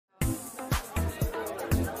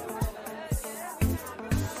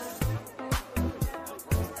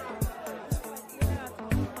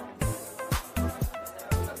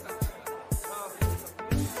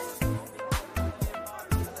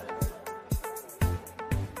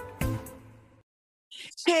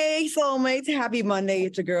Hey, soulmates. Happy Monday.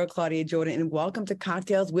 It's your girl, Claudia Jordan, and welcome to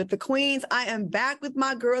Cocktails with the Queens. I am back with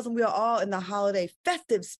my girls, and we are all in the holiday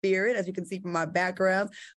festive spirit, as you can see from my background.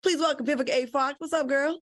 Please welcome Vivica A. Fox. What's up,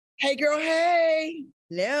 girl? Hey, girl. Hey.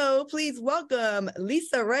 Hello. Please welcome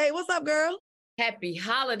Lisa Ray. What's up, girl? Happy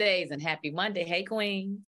holidays and happy Monday. Hey,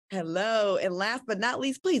 Queen. Hello. And last but not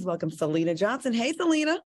least, please welcome Selena Johnson. Hey,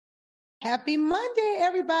 Selena. Happy Monday,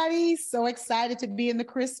 everybody. So excited to be in the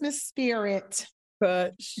Christmas spirit.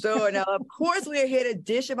 For sure. Now, of course, we are here to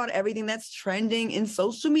dish about everything that's trending in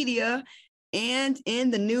social media and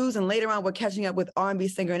in the news. And later on, we're catching up with R&B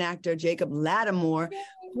singer and actor Jacob Lattimore. Yay.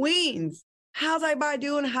 Queens, how's everybody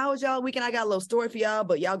doing? How was y'all weekend? I got a little story for y'all,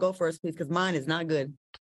 but y'all go first, please, because mine is not good.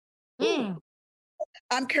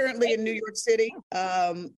 I'm currently in New York City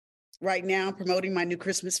right now promoting my new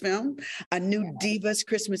Christmas film, A New Divas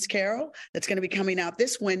Christmas Carol, that's going to be coming out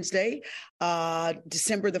this Wednesday,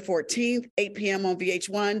 December the 14th, 8 p.m. on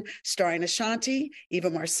VH1, starring Ashanti, Eva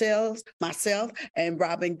Marcells, myself, and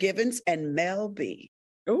Robin Givens, and Mel B.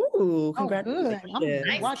 Ooh, congratulations.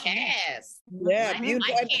 Nice cast. Yeah,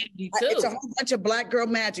 beautiful. It's a whole bunch of Black girl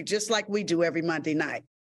magic, just like we do every Monday night.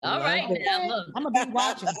 All right. Now, look. I'm going to be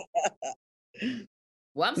watching.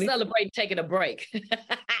 Well, I'm celebrating taking a break.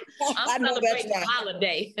 I'm celebrating the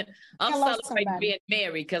holiday. I'm celebrating being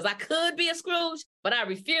married because I could be a Scrooge, but I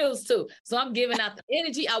refuse to. So I'm giving out the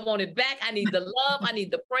energy. I want it back. I need the love. I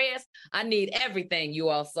need the prayers. I need everything, you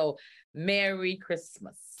all. So Merry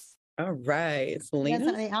Christmas. All right, Selena. Yes,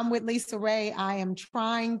 honey, I'm with Lisa Ray. I am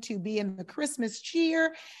trying to be in the Christmas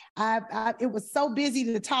cheer. It was so busy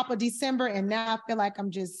to the top of December, and now I feel like I'm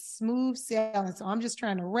just smooth sailing. So I'm just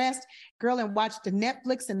trying to rest, girl, and watch the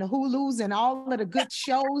Netflix and the Hulus and all of the good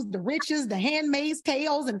shows, the Riches, the Handmaid's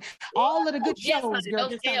Tales, and all of the good shows, girl.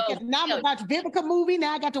 Now I'm gonna watch Vivica movie.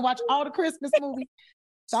 Now I got to watch all the Christmas movies.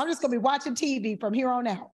 So I'm just gonna be watching TV from here on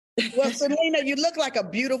out. Well, Selena, you look like a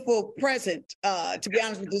beautiful present, to be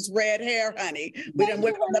honest, with this red hair, honey. We done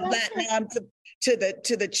went from the platinum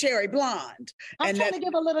to the cherry blonde. I'm trying to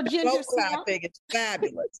give a little ginger thing. It's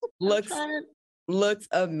fabulous. Looks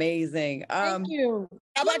amazing. Thank you.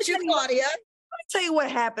 How about you, Claudia? Let me tell you what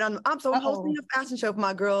happened. I'm hosting a fashion show for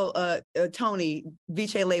my girl, Tony,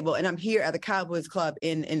 Viche Label, and I'm here at the Cowboys Club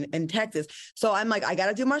in Texas. So I'm like, I got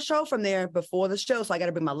to do my show from there before the show. So I got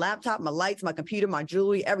to bring my laptop, my lights, my computer, my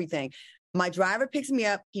jewelry, everything. My driver picks me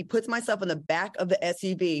up. He puts myself in the back of the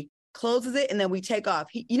SUV, closes it, and then we take off.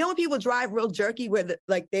 You know when people drive real jerky where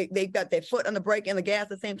they've got their foot on the brake and the gas at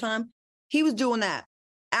the same time? He was doing that.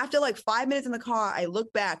 After like 5 minutes in the car, I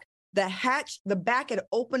look back. The back had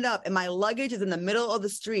opened up and my luggage is in the middle of the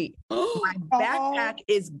street. My backpack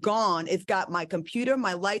is gone. It's got my computer,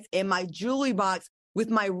 my lights, and my jewelry box with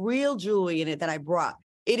my real jewelry in it that I brought.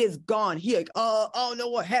 It is gone. He like, I don't know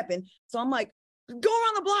what happened. So I'm like, go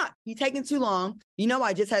around the block. He's taking too long. You know,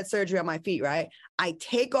 I just had surgery on my feet, right? I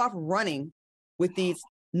take off running with these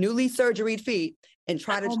newly surgeried feet and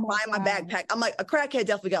try to find my backpack. I'm like, a crackhead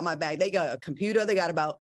definitely got my bag. They got a computer. They got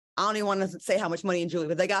about, I don't even want to say how much money in jewelry,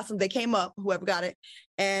 but they got some, they came up, whoever got it,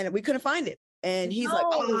 and we couldn't find it. And he's like,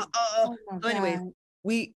 So anyways,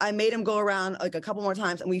 I made him go around like a couple more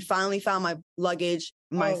times, and we finally found my luggage,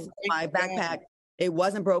 my backpack. It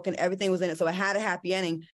wasn't broken. Everything was in it. So I had a happy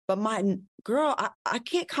ending. But my girl, I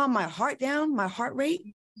can't calm my heart down, my heart rate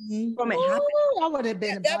from it happening. I would have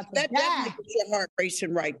been that definitely puts your heart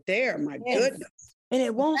racing right there. My goodness. And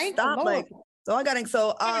it won't stop. Ladies,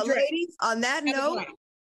 on that note.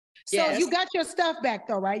 So you got your stuff back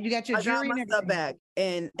though, right? You got your jewelry and stuff back.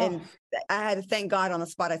 And I had to thank God on the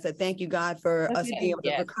spot. I said, thank you, God, for us being able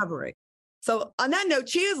to recover it. So on that note,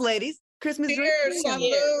 cheers, ladies. Christmas cheers.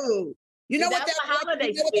 Salute. You know what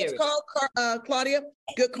that's called, Claudia?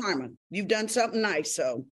 Good karma. You've done something nice,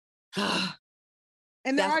 so.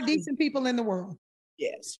 And there are decent people in the world.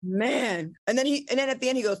 Yes. Man. And then at the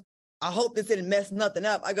end he goes, I hope this didn't mess nothing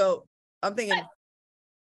up. I'm thinking,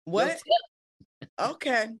 what?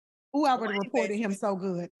 Okay. Ooh, I would have reported him so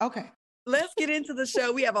good. Okay. Let's get into the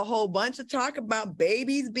show. We have a whole bunch to talk about,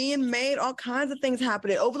 babies being made, all kinds of things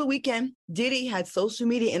happening. Over the weekend, Diddy had social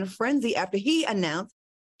media in a frenzy after he announced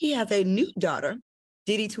he has a new daughter.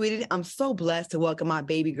 Diddy tweeted, I'm so blessed to welcome my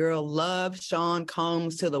baby girl, Love Sean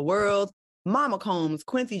Combs, to the world. Mama Combs,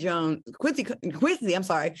 Quincy, Justin,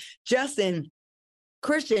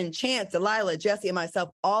 Christian, Chance, Delilah, Jesse, and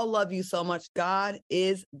myself all love you so much. God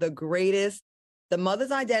is the greatest. The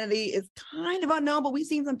mother's identity is kind of unknown, but we've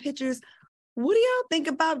seen some pictures. What do y'all think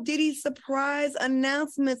about Diddy's surprise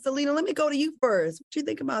announcement? Selena, let me go to you first. What do you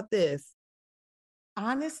think about this?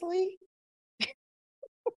 Honestly,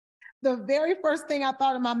 the very first thing I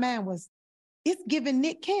thought in my mind was, it's giving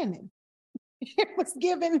Nick Cannon. it was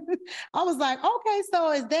given. I was like, okay,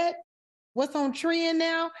 so is that what's on trend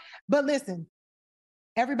now? But listen,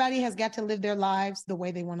 everybody has got to live their lives the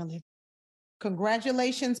way they want to live.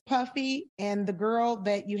 Congratulations, Puffy, and the girl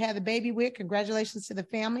that you had the baby with. Congratulations to the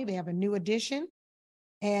family. They have a new addition.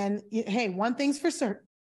 And hey, one thing's for certain.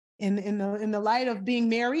 In the light of being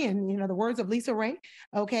Mary and the words of Lisa Ray,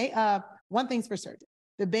 okay, one thing's for certain.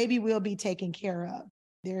 The baby will be taken care of.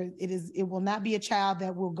 It will not be a child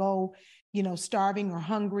that will go, starving or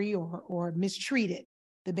hungry or mistreated.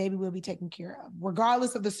 The baby will be taken care of,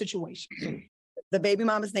 regardless of the situation. The baby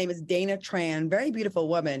mama's name is Dana Tran. Very beautiful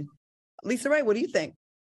woman. Lisa Ray, what do you think?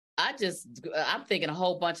 I'm thinking a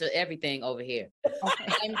whole bunch of everything over here. Okay.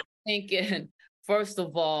 I'm thinking, first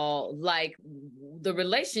of all, like the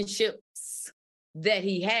relationships that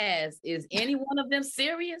he has, is any one of them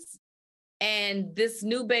serious? And this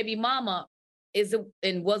new baby mama,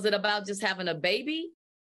 was it about just having a baby?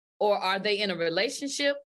 Or are they in a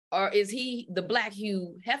relationship? Or is he the Black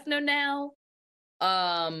Hugh Hefner now?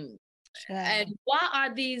 And why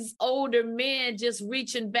are these older men just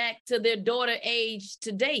reaching back to their daughter age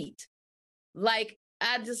to date? Like,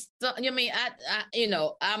 I just, I'm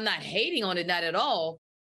not hating on it, not at all,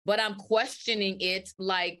 but I'm questioning it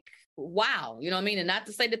like, wow, you know what I mean? And not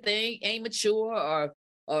to say that they ain't mature or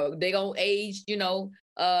they gonna age, a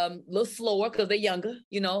little slower because they're younger,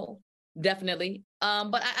 definitely.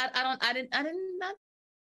 But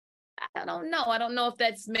I don't know. I don't know if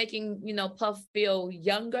that's making, Puff feel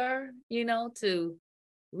younger, to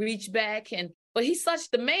reach back. But he's such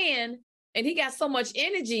the man and he got so much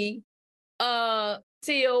energy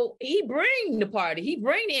till he bring the party. He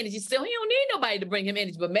bring the energy. Still, he don't need nobody to bring him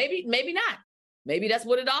energy, but maybe not. Maybe that's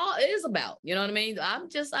what it all is about. You know what I mean? I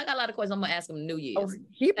got a lot of questions I'm going to ask him New Year's. Oh,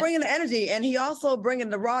 he bringing the energy and he also bringing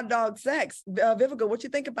the raw dog sex. Vivica, what you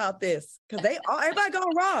think about this? Because everybody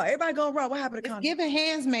going raw. Everybody going raw. What happened to Connie? Give a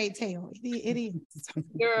handsmaid tale. It is.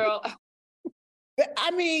 Girl. I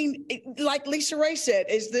mean, like Lisa Ray said,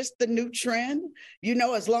 is this the new trend?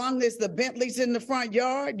 As long as the Bentley's in the front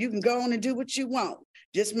yard, you can go on and do what you want.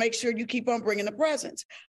 Just make sure you keep on bringing the presents.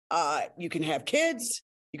 You can have kids.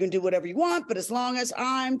 You can do whatever you want, but as long as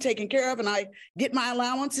I'm taken care of and I get my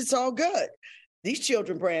allowance, it's all good. These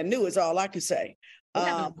children brand new is all I can say.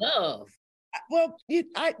 Love. Well,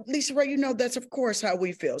 Lisa Ray, that's of course how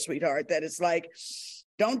we feel, sweetheart, that it's like,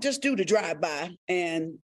 don't just do the drive-by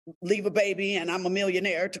and leave a baby and I'm a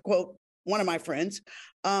millionaire, to quote one of my friends.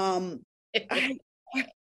 I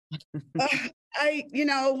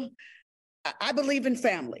believe in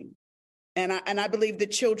family. And I believe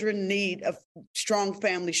that children need a strong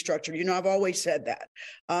family structure. I've always said that.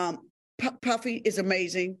 Puffy is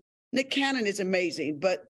amazing. Nick Cannon is amazing.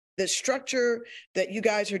 But the structure that you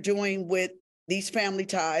guys are doing with these family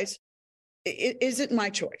ties, it isn't my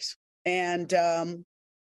choice. And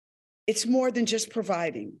it's more than just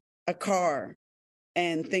providing a car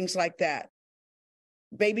and things like that.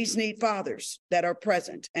 Babies need fathers that are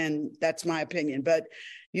present. And that's my opinion. But,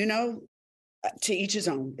 to each his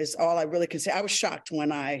own is all I really can say. I was shocked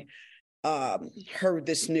when I heard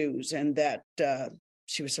this news and that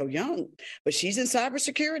she was so young, but she's in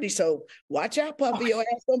cybersecurity. So watch out, Puppy. Your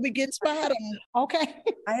ass gonna be getting spied on. Okay.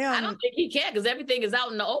 I don't think he can because everything is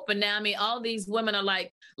out in the open now. I mean, all these women are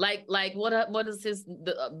like what is his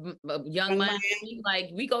young man?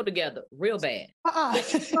 Like, we go together real bad.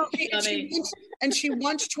 And she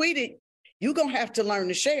once tweeted, "You gonna have to learn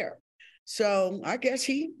to share." So I guess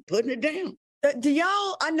he putting it down. Do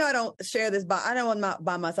y'all, I know I don't share this, but I know I'm not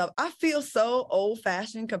by myself. I feel so old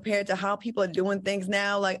fashioned compared to how people are doing things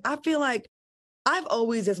now. Like, I feel like I've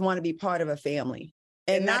always just want to be part of a family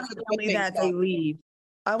and not a family that they leave.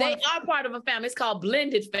 They are part of a family. It's called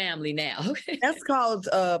blended family now. That's called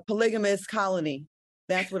polygamous colony.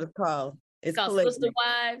 That's what it's called. It's called Sister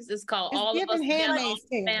Wives. It's called all of us family.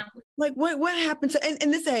 Like, what happened to,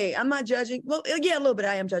 and this, hey, I'm not judging. Well, yeah, a little bit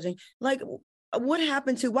I am judging. Like, what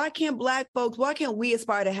happened to, why can't Black folks, why can't we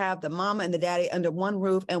aspire to have the mama and the daddy under one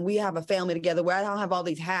roof and we have a family together where I don't have all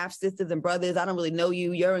these half sisters and brothers. I don't really know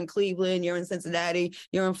you. You're in Cleveland, you're in Cincinnati,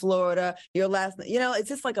 you're in Florida, it's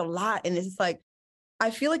just like a lot. And it's just like, I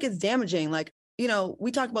feel like it's damaging. Like,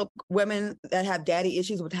 we talk about women that have daddy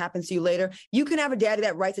issues, what happens to you later. You can have a daddy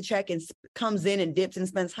that writes a check and comes in and dips and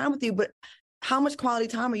spends time with you, but how much quality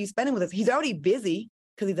time are you spending with us? He's already busy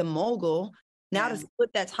because he's a mogul. Now to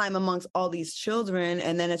split that time amongst all these children,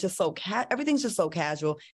 and then it's just so everything's just so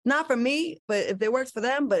casual. Not for me, but if it works for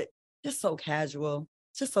them, but just so casual.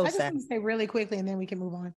 It's just so sad. I just want to say really quickly, and then we can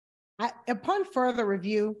move on. Upon further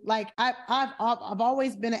review, like I've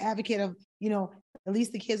always been an advocate of, at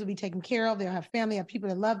least the kids will be taken care of. They'll have family, have people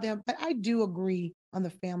that love them. But I do agree on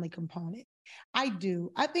the family component. I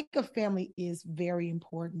do. I think a family is very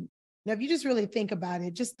important. Now, if you just really think about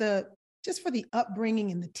it, just for the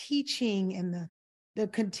upbringing and the teaching and the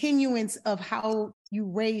continuance of how you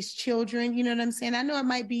raise children, you know what I'm saying? I know it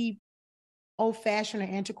might be old-fashioned or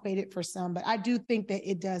antiquated for some, but I do think that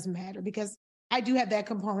it does matter because I do have that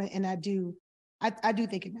component, and I do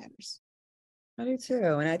think it matters. I do too.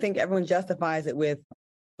 And I think everyone justifies it with,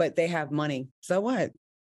 but they have money. So what?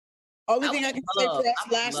 Only thing I can say for that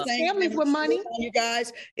last thing, families with money, you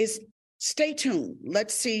guys, is stay tuned.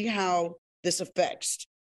 Let's see how this affects,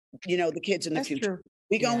 the kids in the future.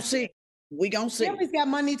 We gonna see. We gonna see. Families got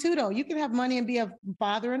money too, though. You can have money and be a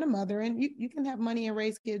father and a mother, and you can have money and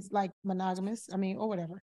raise kids like monogamous. I mean, or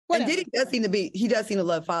whatever. And Diddy does seem to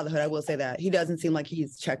love fatherhood. I will say that. He doesn't seem like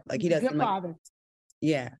he's checked. Like he doesn't. Good father.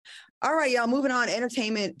 Yeah. All right, y'all. Moving on.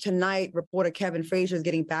 Entertainment tonight. Reporter Kevin Frazier is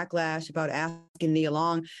getting backlash about asking Nia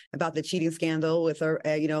Long about the cheating scandal with her,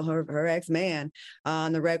 her ex-man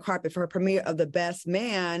on the red carpet for her premiere of The Best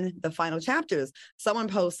Man, the final chapters. Someone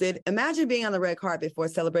posted, "Imagine being on the red carpet for a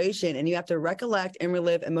celebration and you have to recollect and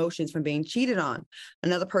relive emotions from being cheated on."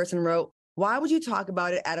 Another person wrote, "Why would you talk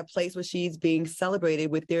about it at a place where she's being celebrated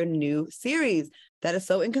with their new series? That is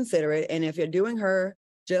so inconsiderate. And if you're doing her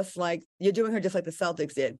just like the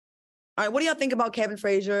Celtics did." All right, what do y'all think about Kevin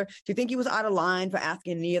Frazier? Do you think he was out of line for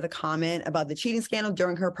asking Nia the comment about the cheating scandal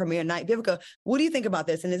during her premiere night? Vivica, what do you think about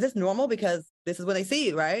this? And is this normal? Because this is when they see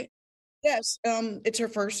you, right? Yes, it's her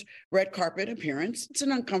first red carpet appearance. It's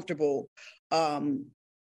an uncomfortable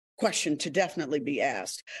question to definitely be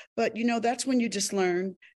asked. But, that's when you just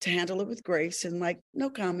learn to handle it with grace and no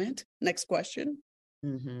comment. Next question.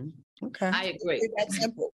 Mm-hmm. Okay. I agree. That's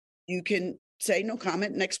simple. You can say no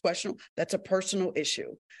comment. Next question. That's a personal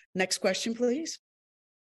issue. Next question, please.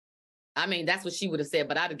 I mean, that's what she would have said,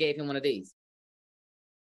 but I'd have gave him one of these.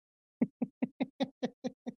 Do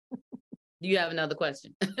you have another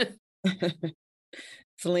question?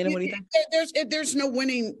 Selena, what do you think? There's no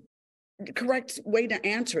winning correct way to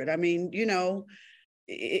answer it. I mean,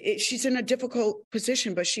 she's in a difficult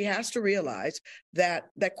position, but she has to realize that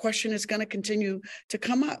that question is going to continue to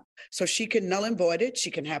come up. So she can null and void it.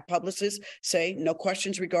 She can have publicists say no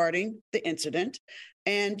questions regarding the incident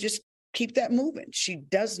and just keep that moving. She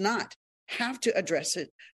does not have to address it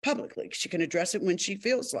publicly. She can address it when she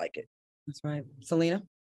feels like it. That's right. Selena?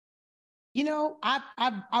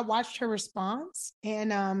 I watched her response,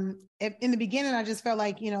 and in the beginning, I just felt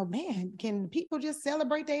like, man, can people just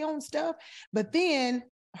celebrate their own stuff? But then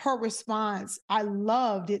her response, I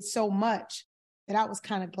loved it so much that I was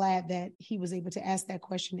kind of glad that he was able to ask that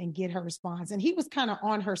question and get her response. And he was kind of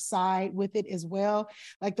on her side with it as well.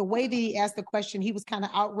 Like the way that he asked the question, he was kind of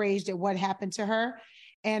outraged at what happened to her.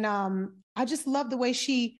 And I just love the way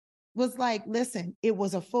she was like, listen, it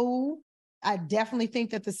was a fool. I definitely think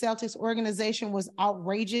that the Celtics organization was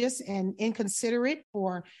outrageous and inconsiderate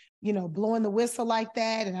for, blowing the whistle like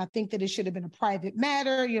that. And I think that it should have been a private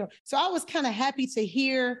matter, So I was kind of happy to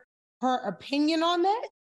hear her opinion on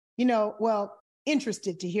that,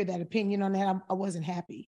 interested to hear that opinion on that. I wasn't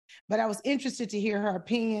happy, but I was interested to hear her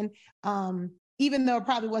opinion, even though it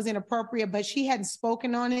probably wasn't appropriate, but she hadn't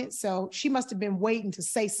spoken on it. So she must have been waiting to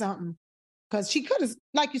say something, because she could have,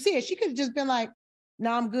 like you said, she could have just been like,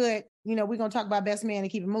 no, I'm good. We're going to talk about Best Man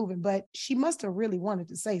and keep it moving. But she must have really wanted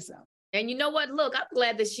to say something. And you know what? Look, I'm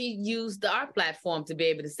glad that she used our platform to be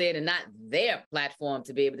able to say it and not their platform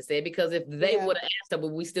to be able to say it. Because if they would have asked her,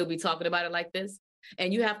 would we still be talking about it like this?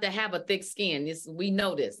 And you have to have a thick skin. We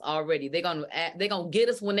know this already. They're gonna get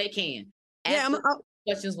us when they can. Ask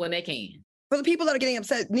questions when they can. For the people that are getting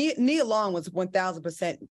upset, Nia Long was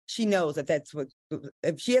 1,000%. She knows that's what,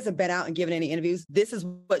 if she hasn't been out and given any interviews, this is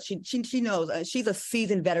what she knows. She's a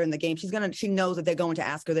seasoned veteran in the game. She knows that they're going to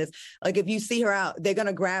ask her this. Like if you see her out, they're going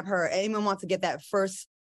to grab her. Anyone wants to get that first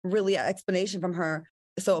really explanation from her.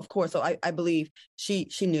 So of course, I believe she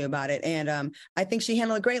knew about it. And I think she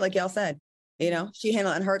handled it great. Like y'all said, she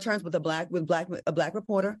handled it on her terms with a black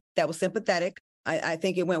reporter that was sympathetic. I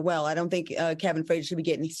think it went well. I don't think Kevin Frazier should be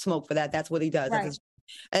getting smoke for that. That's what he does. Right.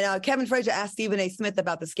 And Kevin Frazier asked Stephen A. Smith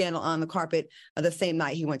about the scandal on the carpet the same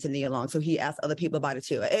night he went to Nia Long. So he asked other people about it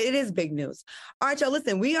too. It is big news. All right, y'all,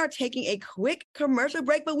 listen, we are taking a quick commercial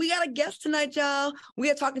break, but we got a guest tonight, y'all. We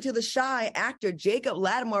are talking to the shy actor, Jacob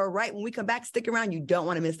Lattimore. Right when we come back, stick around. You don't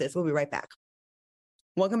want to miss this. We'll be right back.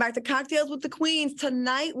 Welcome back to Cocktails with the Queens.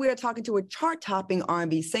 Tonight, we are talking to a chart-topping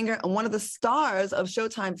R&B singer and one of the stars of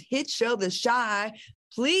Showtime's hit show, The Chi.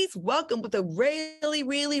 Please welcome with a really,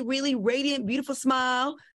 really, really radiant, beautiful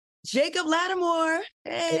smile, Jacob Lattimore.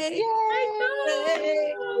 Hey.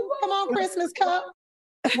 Hey. Come on, Christmas Cup.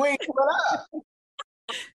 Wait, what up?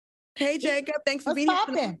 Hey, Jacob. Thanks for being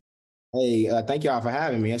here. Hey, thank y'all for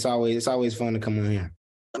having me. It's always fun to come on here.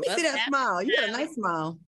 Let me see that smile. You got a nice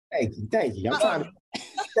smile. Thank you. I'm trying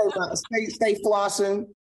to stay flossing.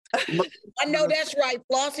 I know that's right.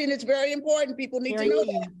 Flossing is very important. People need to know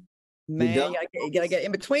that. Man, you gotta get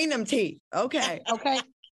in between them teeth. Okay. Okay.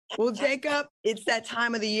 Well, Jacob, it's that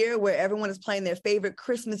time of the year where everyone is playing their favorite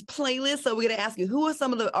Christmas playlist. So we're gonna ask you, who are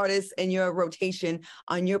some of the artists in your rotation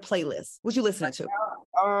on your playlist? What you listening to?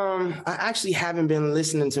 I actually haven't been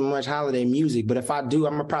listening to much holiday music, but if I do,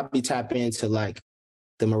 I'm gonna probably tap into like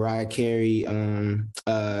the Mariah Carey.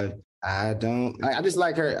 I just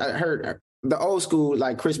like her. I heard the old school,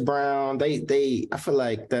 like Chris Brown. I feel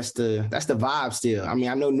like that's the vibe still. I mean,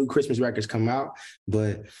 I know new Christmas records come out,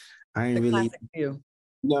 but I ain't really.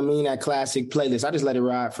 You know what I mean? That classic playlist. I just let it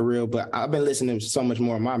ride for real. But I've been listening to so much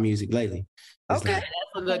more of my music lately. Okay. That's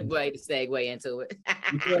a good way to segue into it.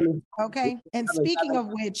 Okay. And speaking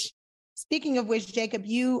of which, Jacob,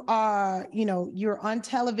 you are, you're on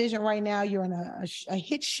television right now. You're on a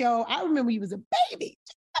hit show. I remember you was a baby.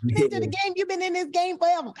 Into the game. You've been in this game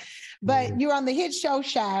forever. But you're on the hit show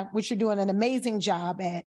Shy, which you're doing an amazing job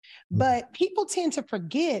at. But people tend to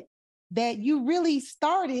forget that you really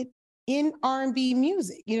started in R&B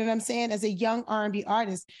music, you know what I'm saying, as a young R&B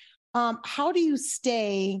artist. How do you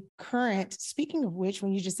stay current? Speaking of which,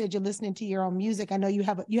 when you just said you're listening to your own music, I know you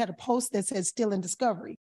had a post that says "Still in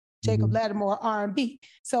Discovery," Jacob Lattimore R&B.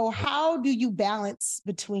 So how do you balance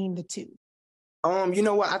between the two? You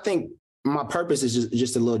know what? I think my purpose is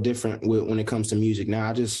just a little different when it comes to music.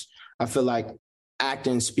 Now, I feel like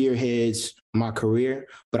acting spearheads my career,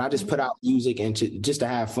 but I just put out music and just to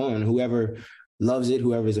have fun. Whoever loves it,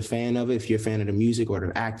 whoever is a fan of it, if you're a fan of the music or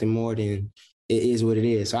the acting more, then it is what it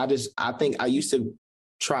is. So I think I used to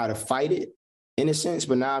try to fight it in a sense,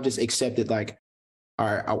 but now I've just accepted like, all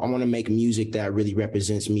right, I want to make music that really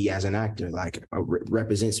represents me as an actor, like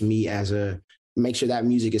represents me make sure that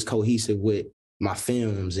music is cohesive with my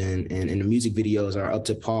films and the music videos are up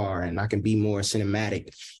to par and I can be more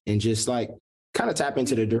cinematic and just like kind of tap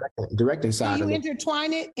into the directing side. Do you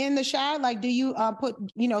intertwine it in the Shy? Like, do you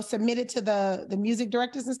submit it to the music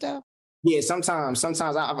directors and stuff? Yeah, sometimes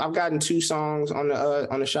I've gotten 2 songs on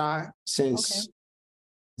the Shy since. Okay.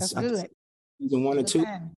 That's good. Season 1 or 2.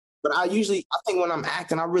 But I think when I'm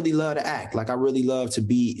acting, I really love to act. Like I really love to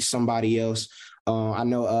be somebody else. I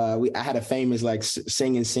know I had a famous like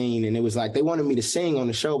singing scene, and it was like they wanted me to sing on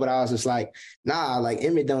the show, but I was just like, nah, like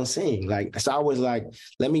Emmett don't sing. Like so, I was like,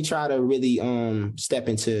 let me try to really step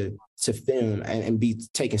into film and be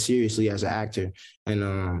taken seriously as an actor. And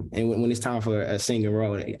when it's time for a singing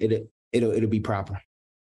role, it'll be proper.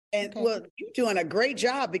 And well, you're doing a great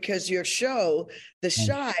job because your show, The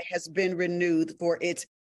Shy, has been renewed for its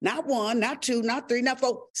not 1, not 2, not 3, not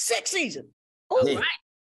 4, 6 seasons. Oh, right.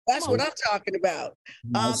 That's what I'm talking about.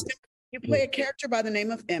 You play a character by the name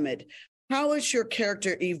of Emmett. How has your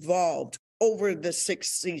character evolved over the 6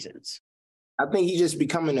 seasons? I think he's just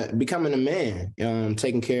becoming a man,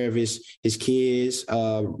 taking care of his kids,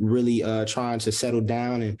 really trying to settle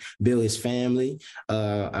down and build his family,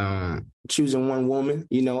 choosing one woman,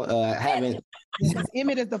 having.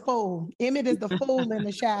 Emmett is the fool. Emmett is the fool in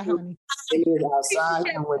The Shy, honey. Emmett outside.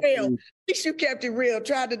 At least you kept it real.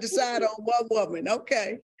 Tried to decide on one woman.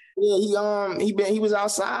 Okay. Yeah, he was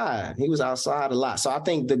outside. He was outside a lot. So I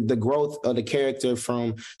think the growth of the character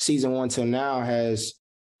from season 1 till now has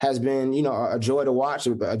been, a joy to watch,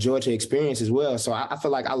 a joy to experience as well. So I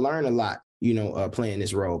feel like I learned a lot, playing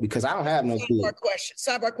this role because I don't have no clue.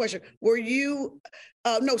 Sidebar question. Were you,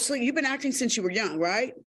 so you've been acting since you were young,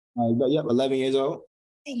 right? Yep, 11 years old.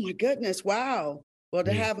 Oh my goodness. Wow. Well,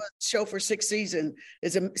 to have a show for 6 seasons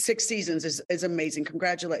is amazing.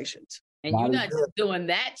 Congratulations. And you're not just doing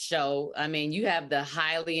that show. I mean, you have the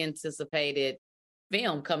highly anticipated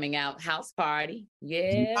film coming out, House Party.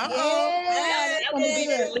 Yeah. That will be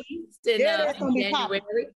released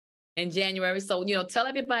in January. So, tell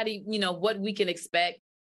everybody, what we can expect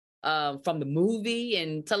from the movie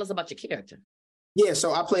and tell us about your character. Yeah,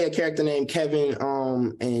 so I play a character named Kevin,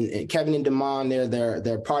 and Kevin and Damon,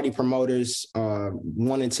 they're party promoters,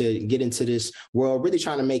 wanting to get into this world, really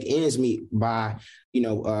trying to make ends meet by,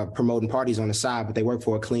 promoting parties on the side, but they work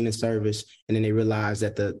for a cleaning service, and then they realize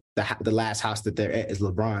that the last house that they're at is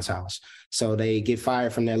LeBron's house. So they get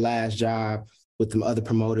fired from their last job with the other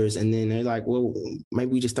promoters, and then they're like, well,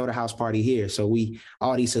 maybe we just throw the house party here. So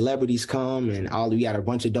all these celebrities come, and we got a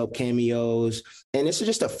bunch of dope cameos, and it's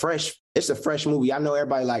just a fresh movie. I know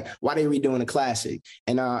everybody like, why they redoing a classic?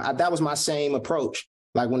 And that was my same approach.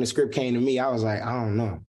 Like when the script came to me, I was like, I don't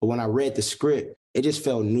know. But when I read the script, it just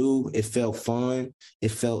felt new. It felt fun. It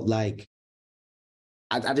felt like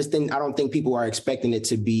I just think I don't think people are expecting it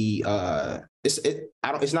to be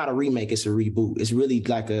it's not a remake, it's a reboot. It's really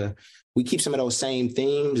like we keep some of those same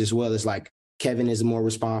themes, as well as like Kevin is more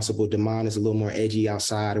responsible, Damon is a little more edgy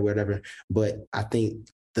outside or whatever. But I think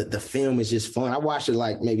the film is just fun. I watched it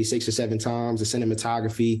like maybe 6 or 7 times. The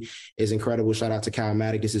cinematography is incredible. Shout out to Kyle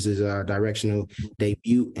Maddock. This is his directional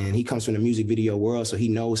debut, and he comes from the music video world, so he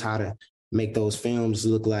knows how to make those films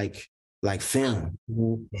look like film.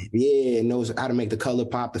 Yeah, knows how to make the color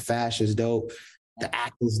pop. The fashion's dope. The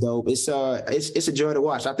acting's dope. It's a joy to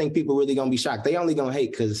watch. I think people really gonna be shocked. They only gonna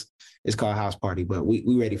hate because it's called House Party, but we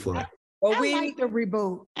ready for it. Well, I like the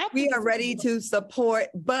reboot. We are ready to support,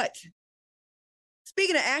 but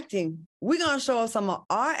speaking of acting, we're going to show off some of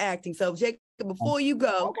our acting. So, Jacob, before you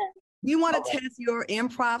go, you want to test your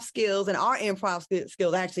improv skills and our improv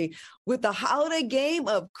skills, actually, with the holiday game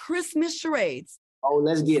of Christmas charades. Oh,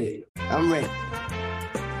 let's get it. I'm ready.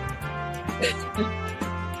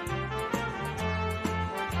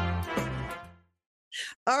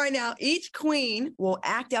 All right, now, each queen will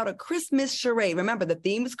act out a Christmas charade. Remember, the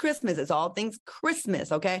theme is Christmas. It's all things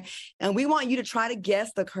Christmas, okay? And we want you to try to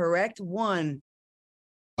guess the correct one.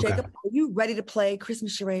 Okay. Jacob, are you ready to play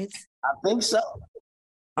Christmas charades? I think so.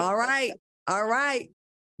 All right.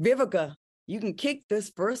 Vivica, you can kick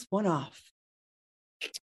this first one off.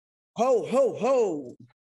 Ho, ho, ho.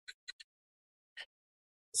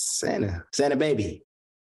 Santa baby.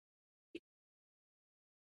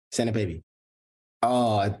 Santa baby.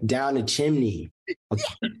 Oh, down the chimney. Okay.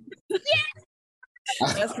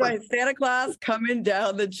 That's right. Santa Claus coming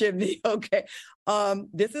down the chimney. Okay.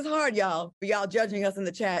 This is hard, y'all, for y'all judging us in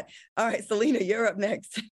the chat. All right, Selena, you're up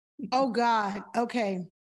next. Oh God. Okay.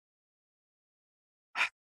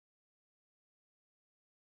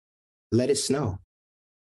 Let it snow.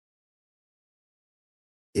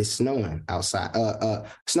 It's snowing outside.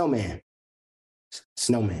 Snowman.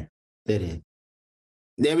 Snowman. That is.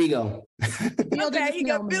 There we go. Okay, you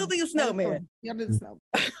got building a snowman.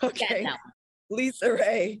 Okay. Lisa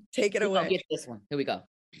Ray, take it away. Get this one. Here we go.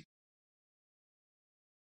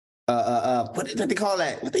 What they call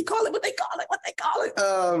that? What they call it?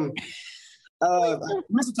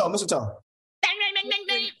 Mistletoe. Ding, ding,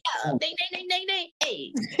 ding, ding, ding.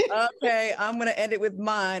 Hey. Okay, I'm gonna end it with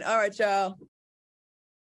mine. All right, y'all.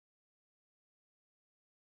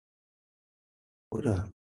 What up?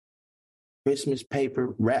 Christmas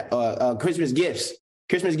paper wrap. Christmas gifts.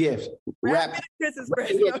 Wrap. Christmas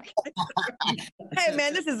present. Okay. Hey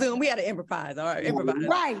man, this is Zoom. We had to improvise. All right, improvise.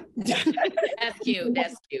 Right. That's cute.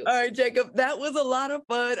 All right, Jacob, that was a lot of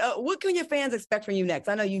fun. What can your fans expect from you next?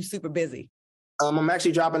 I know you're super busy. I'm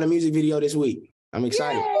actually dropping a music video this week. I'm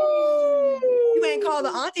excited. Yay! You ain't called the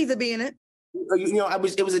aunties to be in it. You know, it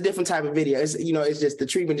was a different type of video. It's just the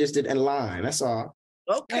treatment just didn't align. That's all.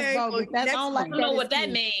 Okay. I don't know what that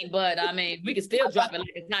means, but I mean, we can still drop it like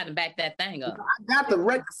it's not and back that thing up. I got the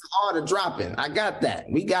records all to dropping. I got that.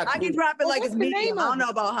 I can drop it like it's medium. I don't know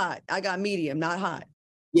about hot. I got medium, not hot.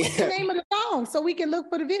 Yeah. What's the name of the song so we can look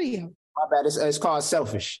for the video? My bad. It's called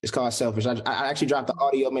Selfish. I actually dropped the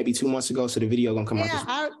audio maybe 2 months ago, so the video gonna come out.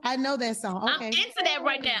 Yeah, I know that song. Okay. I'm into that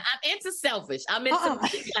right now. I'm into Selfish. I'm into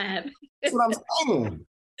That's what I'm saying.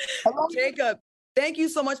 Jacob, thank you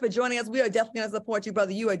so much for joining us. We are definitely going to support you,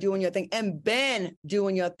 brother. You are doing your thing, and Ben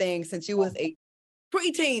doing your thing since you was a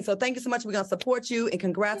preteen. So thank you so much. We're going to support you, and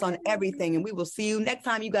congrats on everything. And we will see you next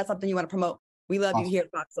time you got something you want to promote. We love you here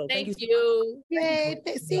at Fox. So thank you. Yay.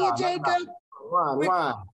 See you, Jacob.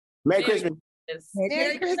 Wow. Merry Christmas.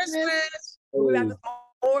 Merry Christmas. We'll be back with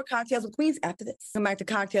more Cocktails with Queens after this. Come back to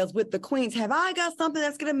Cocktails with the Queens. Have I got something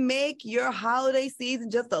that's going to make your holiday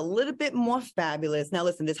season just a little bit more fabulous? Now,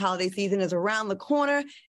 listen, this holiday season is around the corner,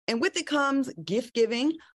 and with it comes gift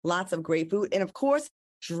giving, lots of great food, and of course,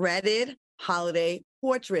 dreaded holiday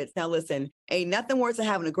portraits. Now, listen, ain't nothing worse than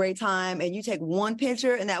having a great time and you take one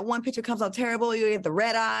picture and that one picture comes out terrible. You get the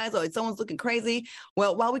red eyes or someone's looking crazy.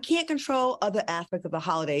 Well, while we can't control other aspects of the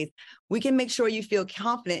holidays, we can make sure you feel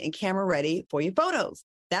confident and camera ready for your photos.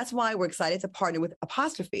 That's why we're excited to partner with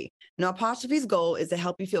Apostrophe. Now, Apostrophe's goal is to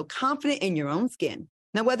help you feel confident in your own skin.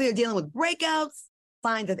 Now, whether you're dealing with breakouts,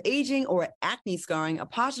 signs of aging, or acne scarring,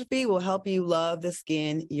 Apostrophe will help you love the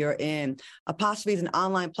skin you're in. Apostrophe is an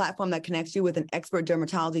online platform that connects you with an expert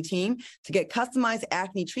dermatology team to get customized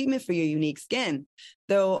acne treatment for your unique skin.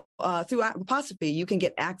 Though through Apostrophe, you can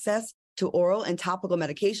get access to oral and topical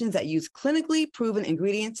medications that use clinically proven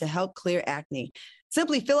ingredients to help clear acne.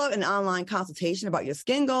 Simply fill out an online consultation about your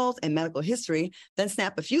skin goals and medical history, then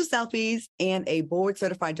snap a few selfies, and a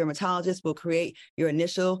board-certified dermatologist will create your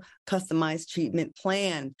initial customized treatment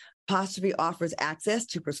plan. Apostrophe offers access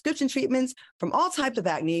to prescription treatments from all types of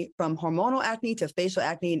acne, from hormonal acne to facial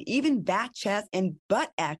acne, and even back, chest, and butt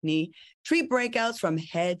acne. Treat breakouts from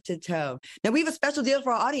head to toe. Now, we have a special deal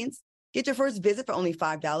for our audience. Get your first visit for only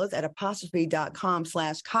 $5 at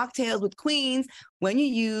apostrophe.com/cocktails with queens when you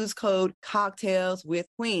use code cocktails with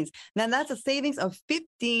queens. Now that's a savings of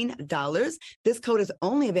 $15. This code is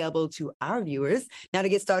only available to our viewers. Now to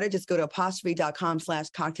get started, just go to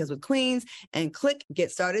apostrophe.com/cocktails with queens and click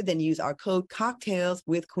get started. Then use our code cocktails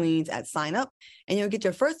with queens at sign up and you'll get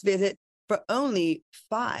your first visit for only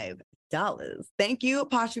 $5. Thank you,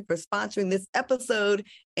 Apostrophe, for sponsoring this episode,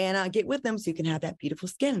 and get with them so you can have that beautiful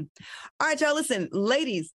skin. All right, y'all, listen,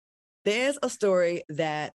 ladies, there's a story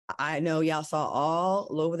that I know y'all saw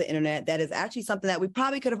all over the internet that is actually something that we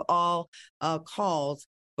probably could have all called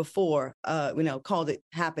before, called it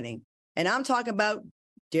happening. And I'm talking about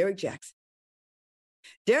Derrick Jaxn.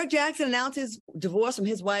 Derrick Jaxn announced his divorce from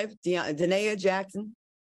his wife, Danae Jackson.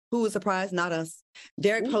 Who was surprised? Not us.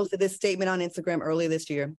 Derrick posted this statement on Instagram earlier this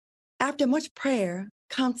year. After much prayer,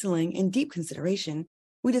 counseling, and deep consideration,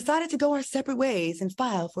 we decided to go our separate ways and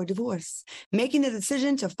file for divorce. Making the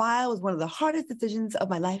decision to file was one of the hardest decisions of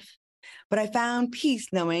my life. But I found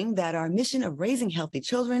peace knowing that our mission of raising healthy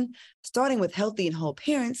children, starting with healthy and whole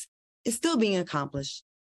parents, is still being accomplished.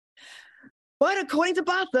 But according to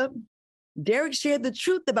Gossip, Derrick shared the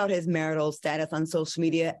truth about his marital status on social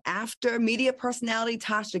media after media personality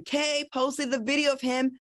Tasha K posted the video of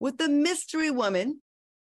him with the mystery woman.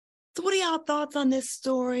 So what are y'all thoughts on this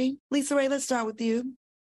story? Lisa Ray, let's start with you.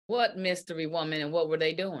 What mystery woman and what were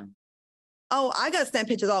they doing? Oh, I got sent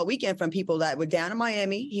pictures all weekend from people that were down in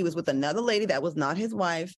Miami. He was with another lady that was not his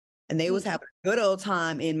wife, and they was having a good old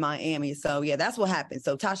time in Miami. So yeah, that's what happened.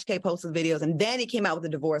 So Tasha K posted videos, and then he came out with a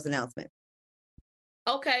divorce announcement.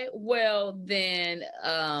 Okay, well then,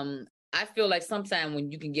 I feel like sometimes when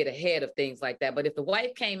you can get ahead of things like that, but if the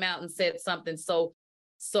wife came out and said something so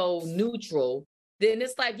neutral, then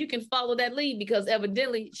it's like you can follow that lead because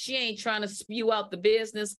evidently she ain't trying to spew out the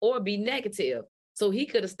business or be negative. So he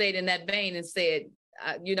could have stayed in that vein and said,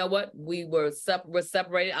 you know what, we're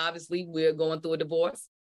separated. Obviously, we're going through a divorce.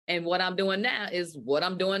 And what I'm doing now is what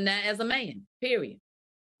I'm doing now as a man, period.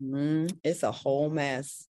 It's a whole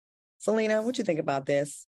mess. Selena, what you think about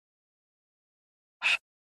this?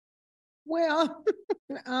 Well,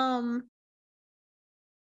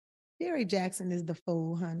 Derrick Jaxn is the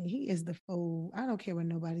fool, honey. He is the fool. I don't care what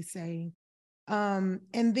nobody say. And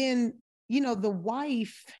then, the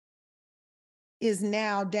wife is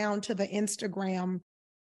now down to the Instagram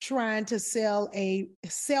trying to sell a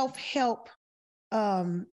self-help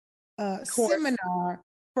seminar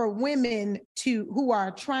for women who are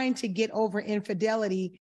trying to get over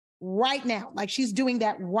infidelity right now. Like she's doing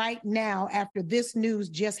that right now after this news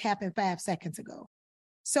just happened 5 seconds ago.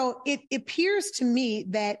 So it appears to me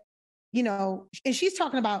that, and she's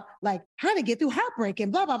talking about like how to get through heartbreak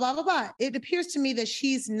and blah, blah, blah, blah, blah. It appears to me that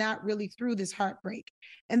she's not really through this heartbreak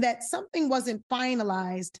and that something wasn't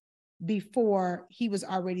finalized before he was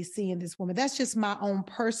already seeing this woman. That's just my own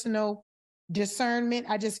personal discernment.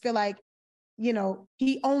 I just feel like,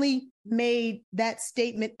 he only made that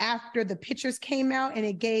statement after the pictures came out and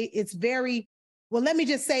it's very, well, let me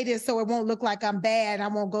just say this so it won't look like I'm bad. I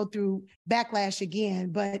won't go through backlash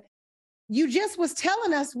again, but you just was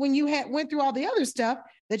telling us when you went through all the other stuff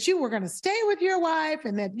that you were going to stay with your wife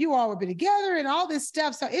and that you all would be together and all this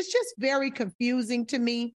stuff. So it's just very confusing to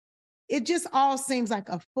me. It just all seems like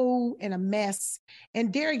a fool and a mess.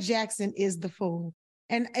 And Derrick Jaxn is the fool.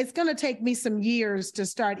 And it's going to take me some years to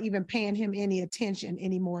start even paying him any attention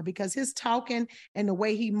anymore because his talking and the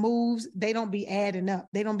way he moves, they don't be adding up.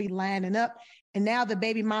 They don't be lining up. And now the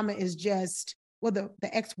baby mama is just, the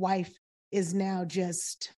ex-wife is now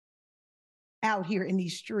just out here in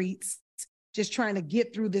these streets, just trying to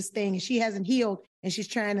get through this thing. And she hasn't healed and she's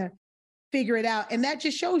trying to figure it out. And that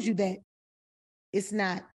just shows you that it's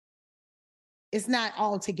not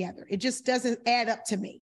all together. It just doesn't add up to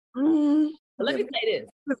me. Let me say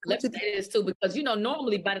this too, because,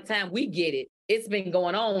 normally by the time we get it, it's been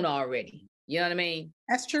going on already. You know what I mean?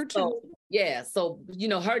 That's true too. So, yeah. So,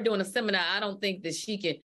 her doing a seminar, I don't think that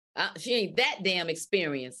she ain't that damn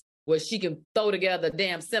experienced where she can throw together a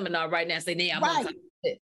damn seminar right now and say, I'm on top of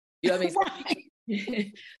it. You know what I mean?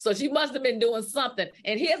 Right. So she must have been doing something.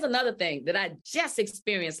 And here's another thing that I just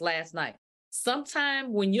experienced last night.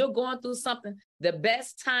 Sometime when you're going through something, the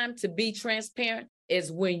best time to be transparent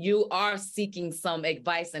is when you are seeking some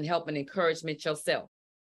advice and help and encouragement yourself.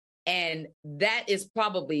 And that is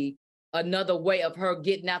probably another way of her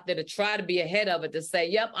getting out there to try to be ahead of it, to say,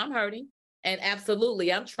 yep, I'm hurting. And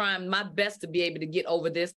absolutely, I'm trying my best to be able to get over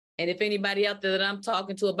this. And if anybody out there that I'm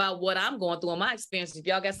talking to about what I'm going through in my experience, if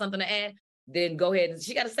y'all got something to add, then go ahead. And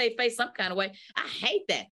she got to save face some kind of way. I hate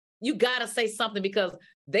that. You got to say something because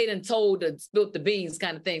they done told to spilt the beans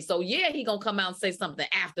kind of thing. So yeah, he going to come out and say something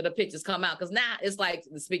after the pictures come out. Cause now it's like,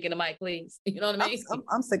 speaking to Mike, please. You know what I mean?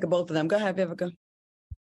 I'm sick of both of them. Go ahead, Vivica.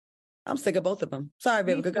 I'm sick of both of them. Sorry,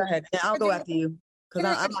 Vivica, go ahead. I'll go after you. Cause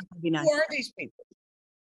I'm not going to be nice. Who are these people?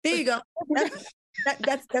 There you go.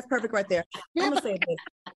 That's perfect right there. I'm going to say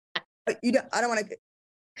this. I don't want to.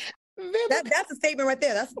 That's a statement right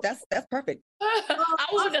there. That's perfect.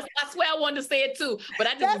 I swear I wanted to say it too, but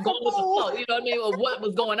I just was going with the flow. You know what I mean? Or what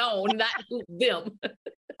was going on, not them.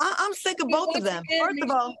 I'm sick of both of them. First of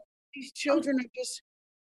all, these children are just,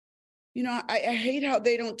 I hate how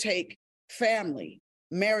they don't take family,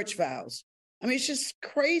 marriage vows. I mean, it's just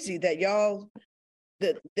crazy that y'all,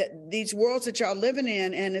 that these worlds that y'all living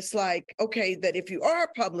in, and it's like, okay, that if you are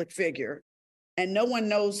a public figure and no one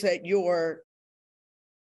knows that you're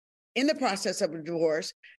in the process of a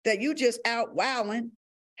divorce, that you just out wilding,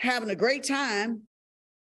 having a great time,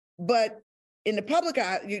 but in the public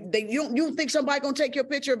eye, you don't think somebody gonna take your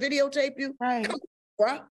picture or videotape you?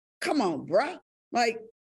 Right. Come on, bruh. Like,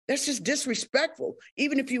 that's just disrespectful.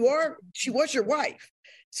 Even if she was your wife.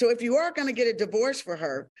 So if you are gonna get a divorce for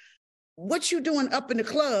her, what you doing up in the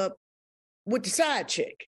club with the side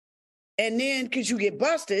chick? And then, because you get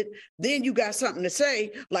busted, then you got something to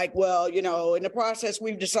say, like, well, in the process,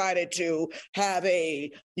 we've decided to have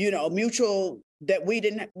a, mutual that we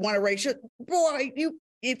didn't want to raise. Boy,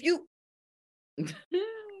 if you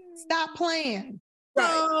stop playing.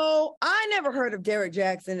 So I never heard of Derek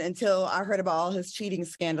Jackson until I heard about all his cheating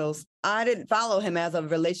scandals. I didn't follow him as a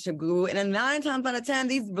relationship guru. And 9 times out of 10,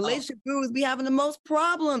 these relationship gurus be having the most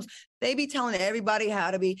problems. They be telling everybody how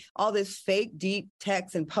to be all this fake deep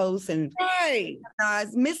texts and posts and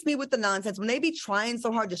miss me with the nonsense. When they be trying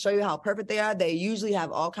so hard to show you how perfect they are, they usually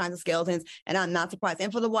have all kinds of skeletons. And I'm not surprised.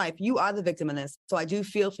 And for the wife, you are the victim in this. So I do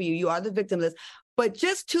feel for you. You are the victim of this. But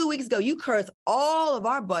just 2 weeks ago, you cursed all of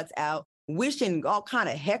our butts out, wishing all kind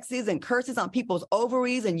of hexes and curses on people's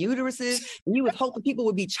ovaries and uteruses. And you was hoping people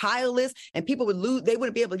would be childless and people would lose, they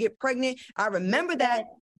wouldn't be able to get pregnant. I remember that,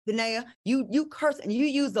 Danae. You curse and you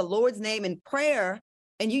use the Lord's name in prayer,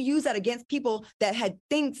 and you use that against people that had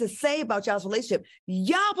things to say about y'all's relationship.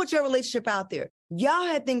 Y'all put your relationship out there. Y'all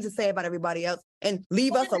had things to say about everybody else and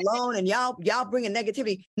leave us alone, and y'all bringing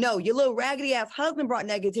negativity. No, your little raggedy ass husband brought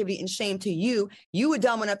negativity and shame to you. You were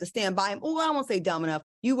dumb enough to stand by him. Oh, I won't say dumb enough.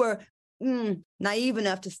 You were naive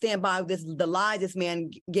enough to stand by the lie this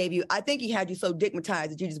man gave you. I think he had you so digmatized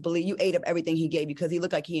that you just believe you ate up everything he gave you because he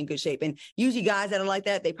looked like he in good shape. And usually guys that are like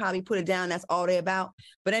that, they probably put it down. That's all they're about.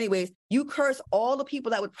 But anyways, you curse all the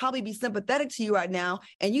people that would probably be sympathetic to you right now.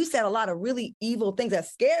 And you said a lot of really evil things that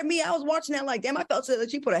scared me. I was watching that like, damn, I felt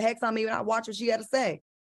that she put a hex on me when I watched what she had to say.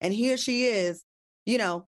 And here she is,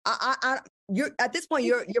 you're at this point,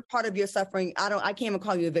 you're part of your suffering. I can't even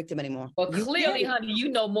call you a victim anymore. Well, clearly, honey, you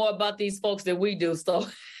know more about these folks than we do. So,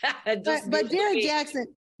 but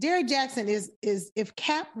Derek Jackson is if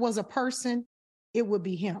Cap was a person, it would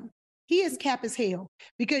be him. He is Cap as hell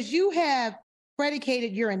because you have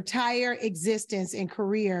predicated your entire existence and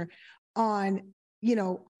career on,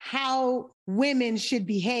 how women should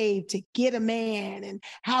behave to get a man and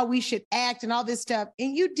how we should act and all this stuff.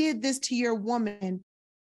 And you did this to your woman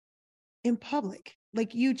in public.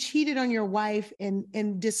 Like, you cheated on your wife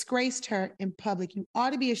and disgraced her in public. You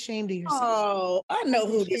ought to be ashamed of yourself. Oh, I know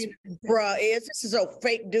who this bruh is. This is a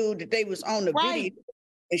fake dude that they was on the video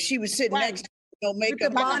and she was sitting next to no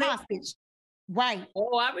makeup on hostage. Right.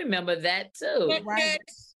 Oh, I remember that too.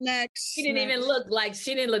 Next. She didn't even look like,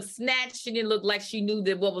 she didn't look snatched. She didn't look like she knew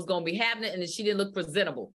that what was going to be happening, and she didn't look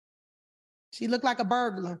presentable. She looked like a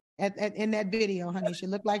burglar in that video, honey. She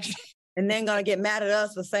looked like and then gonna get mad at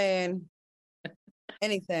us for saying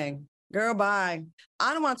anything. Girl, bye.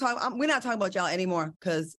 I don't want to talk. We're not talking about y'all anymore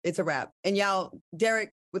because it's a wrap. And y'all,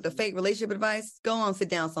 Derek, with the fake relationship advice, go on, sit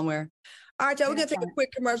down somewhere. All right, y'all, we're gonna take a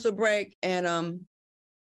quick commercial break and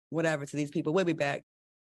whatever to these people. We'll be back.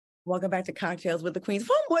 Welcome back to Cocktails with the Queens.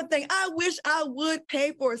 One more thing. I wish I would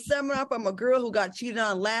pay for a seminar from a girl who got cheated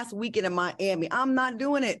on last weekend in Miami. I'm not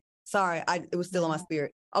doing it. Sorry, it was still on my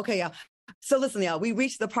spirit. Okay, y'all. So listen, y'all, we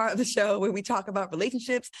reached the part of the show where we talk about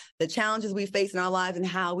relationships, the challenges we face in our lives, and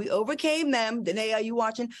how we overcame them. Danae, are you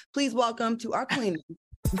watching? Please welcome to our queen.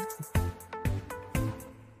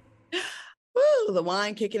 Woo, the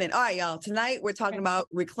wine kicking in. All right, y'all. Tonight, we're talking about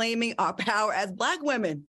reclaiming our power as Black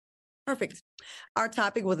women. Perfect. Our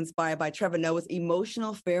topic was inspired by Trevor Noah's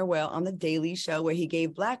emotional farewell on The Daily Show, where he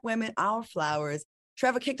gave Black women our flowers,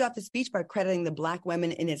 Trevor kicked off his speech by crediting the Black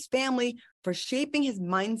women in his family for shaping his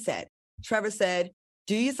mindset. Trevor said,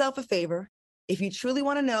 "Do yourself a favor. If you truly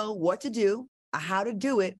want to know what to do or how to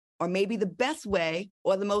do it, or maybe the best way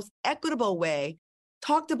or the most equitable way,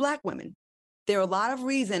 talk to Black women. There are a lot of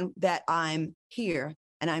reasons that I'm here,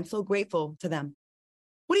 and I'm so grateful to them."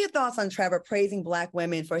 What are your thoughts on Trevor praising Black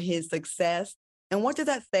women for his success? And what does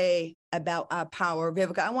that say about our power?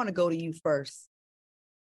 Vivica, I want to go to you first.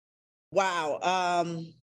 Wow.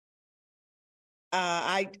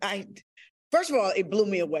 I first of all, it blew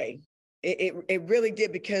me away. It really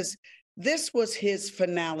did, because this was his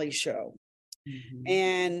finale show. Mm-hmm.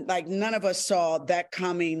 And like none of us saw that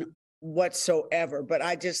coming whatsoever. But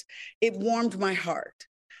it warmed my heart,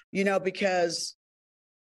 because,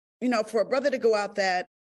 for a brother to go out that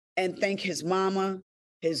and thank his mama,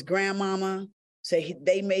 his grandmama, say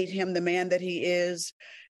they made him the man that he is.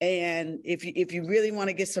 And if you really want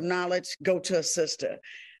to get some knowledge, go to a sister.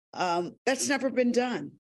 That's never been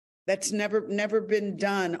done. That's never been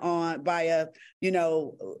done by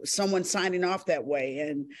someone signing off that way.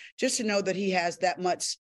 And just to know that he has that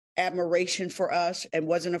much admiration for us and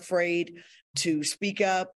wasn't afraid to speak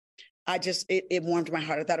up, it warmed my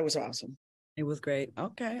heart. I thought it was awesome. It was great.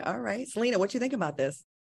 Okay. All right. Selena, what you think about this?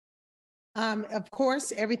 Of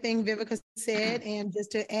course, everything Vivica said, and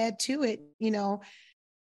just to add to it,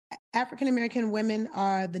 African-American women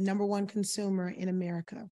are the number one consumer in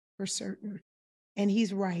America for certain. And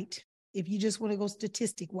he's right. If you just want to go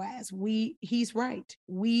statistic-wise, he's right.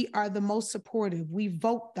 We are the most supportive. We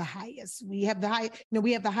vote the highest. We have the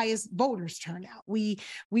highest voters turnout. We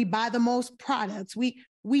buy the most products. We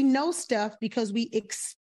know stuff because we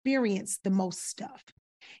experience the most stuff.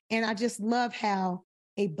 And I just love how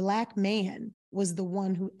a Black man was the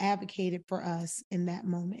one who advocated for us in that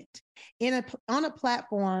moment. On a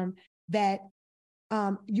platform that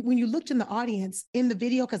when you looked in the audience in the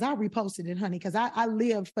video, because I reposted it, honey, because I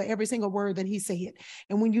lived for every single word that he said.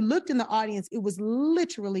 And when you looked in the audience, it was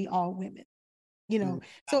literally all women,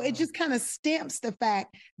 So it just kind of stamps the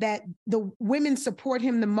fact that the women support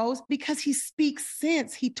him the most because he speaks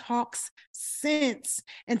sense. He talks sense.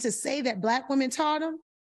 And to say that Black women taught him,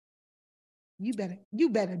 you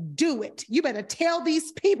better do it. You better tell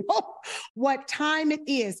these people what time it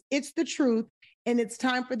is. It's the truth, and it's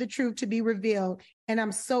time for the truth to be revealed. And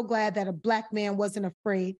I'm so glad that a Black man wasn't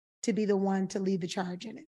afraid to be the one to lead the charge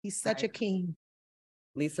in it. He's such a king.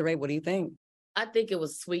 Lisa Ray, what do you think? I think it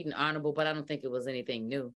was sweet and honorable, but I don't think it was anything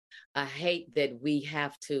new. I hate that we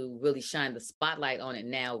have to really shine the spotlight on it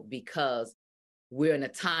now because we're in a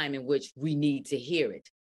time in which we need to hear it.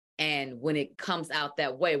 And when it comes out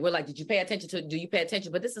that way, we're like, did you pay attention to it? Do you pay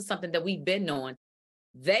attention? But this is something that we've been knowing.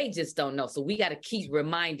 They just don't know. So we got to keep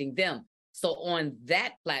reminding them. So on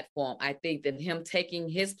that platform, I think that him taking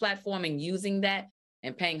his platform and using that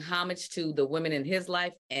and paying homage to the women in his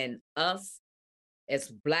life and us as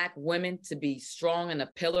Black women to be strong and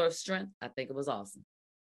a pillar of strength, I think it was awesome.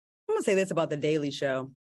 I'm going to say this about The Daily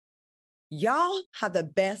Show. Y'all have the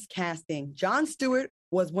best casting. Jon Stewart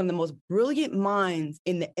was one of the most brilliant minds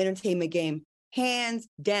in the entertainment game, hands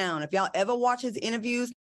down. If y'all ever watch his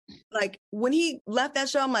interviews, like when he left that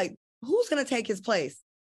show, I'm like, who's going to take his place?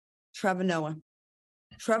 Trevor Noah.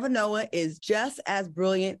 Trevor Noah is just as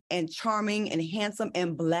brilliant and charming and handsome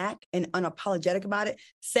and Black and unapologetic about it,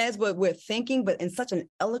 says what we're thinking, but in such an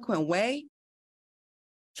eloquent way.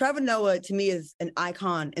 Trevor Noah, to me, is an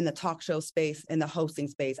icon in the talk show space, in the hosting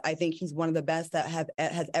space. I think he's one of the best that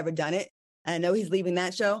has ever done it. And I know he's leaving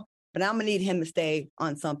that show, but I'm going to need him to stay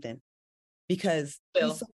on something because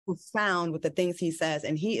he's so profound with the things he says.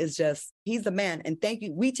 And he's the man. And thank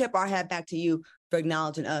you. We tip our hat back to you for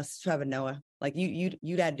acknowledging us, Trevor Noah. Like you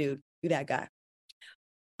that dude, you that guy.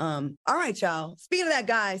 All right, y'all. Speaking of that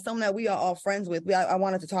guy, someone that we are all friends with, I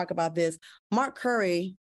wanted to talk about this. Mark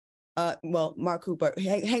Curry, Mark Cooper,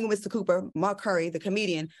 hanging with Mr. Cooper, Mark Curry, the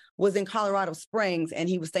comedian, was in Colorado Springs and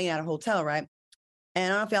he was staying at a hotel, right? And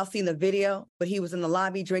I don't know if y'all seen the video, but he was in the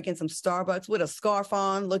lobby drinking some Starbucks with a scarf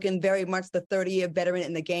on, looking very much the 30-year veteran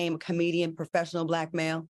in the game, a comedian, professional Black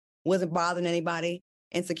male, wasn't bothering anybody.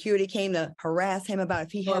 And security came to harass him about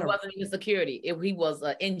if he had. It wasn't even security. He was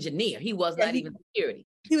an engineer. He was not even security.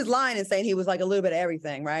 He was lying and saying he was like a little bit of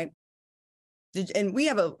everything, right? And we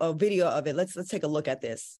have a video of it. Let's take a look at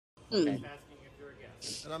this. Okay. Asking if you're a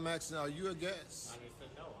guest. And I'm asking, are you a guest? And he said,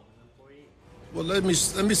 no, I'm an employee. Well, let me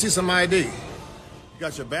see some ID. You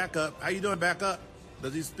got your backup. How you doing, backup?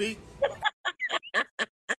 Does he speak?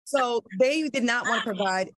 So they did not want to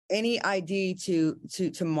provide any ID to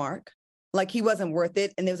Mark. like he wasn't worth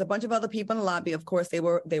it. And there was a bunch of other people in the lobby. Of course, they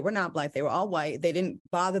were not black. They were all white. They didn't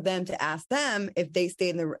bother them to ask them if they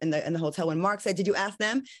stayed in the hotel. When Mark said, "Did you ask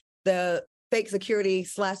them?" The fake security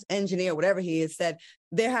 / engineer, whatever he is, said,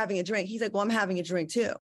 "They're having a drink." He's like, "Well, I'm having a drink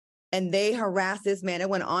too." And they harassed this man. It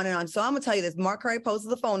went on and on. So I'm gonna tell you this: Mark Curry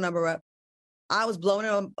posted the phone number up. I was blowing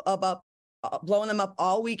them up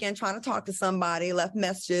all weekend, trying to talk to somebody. Left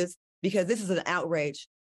messages because this is an outrage.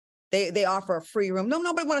 They offer a free room.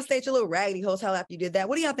 Nobody want to stay at your little raggedy hotel after you did that.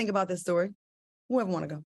 What do y'all think about this story? Whoever want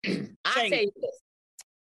to go. I'll tell you this.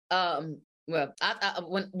 Well,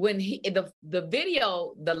 when the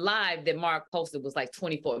video, the live that Mark posted was like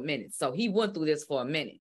 24 minutes. So he went through this for a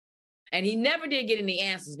minute. And he never did get any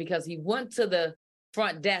answers because he went to the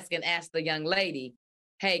front desk and asked the young lady,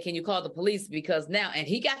 "Hey, can you call the police?" Because now, and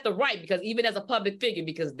he got the right, because even as a public figure,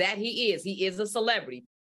 because that he is a celebrity.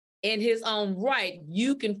 In his own right,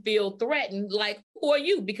 you can feel threatened, like, who are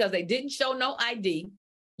you? Because they didn't show no ID.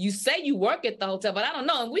 You say you work at the hotel, but I don't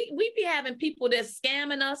know. And we be having people that's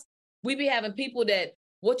scamming us. We be having people that,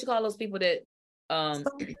 what you call those people that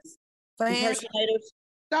impersonators,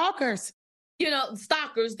 stalkers. You know,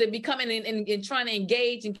 stalkers that be coming in and trying to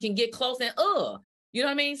engage and can get close and you know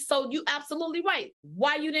what I mean? So you absolutely right.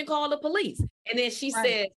 Why you didn't call the police? And then she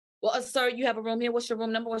said, "Well, sir, you have a room here. What's your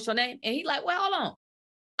room number? What's your name?" And he like, "Well, hold on.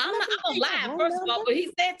 I'm gonna lie, first of all," but he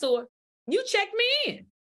said to her, "You check me in.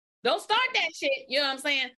 Don't start that shit." You know what I'm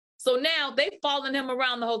saying? So now they following him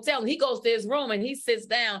around the hotel, and he goes to his room and he sits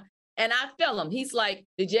down, and I feel him. He's like,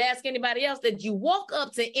 "Did you ask anybody else? Did you walk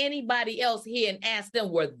up to anybody else here and ask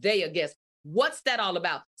them were they a guest? What's that all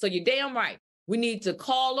about?" So you're damn right. We need to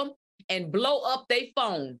call them and blow up their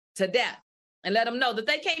phone to death and let them know that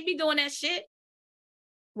they can't be doing that shit.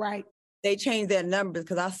 Right. They changed their numbers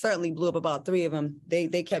because I certainly blew up about 3 of them. They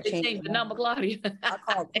kept changing the number, Claudia. I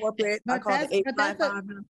called corporate. I called the 855.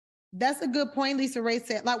 That's a good point, Lisa Ray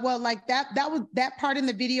said. Like, well, like that was that part in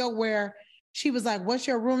the video where she was like, "What's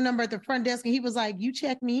your room number?" at the front desk, and he was like, "You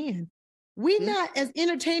check me in." We not, as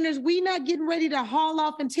entertainers, we not getting ready to haul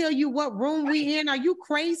off and tell you what room we in. Are you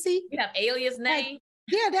crazy? You have alias name. Like,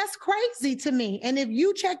 yeah, that's crazy to me. And if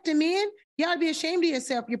you checked him in, you ought to be ashamed of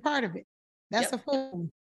yourself. You're part of it. That's a fool.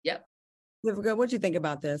 Yep. What'd you think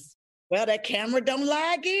about this? Well, that camera don't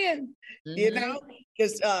lie again, you know,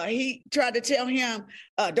 because he tried to tell him,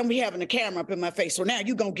 "Don't be having the camera up in my face." So now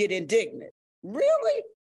you're going to get indignant. Really?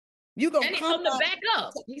 You going to come back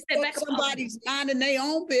up. He said back up. Somebody's minding their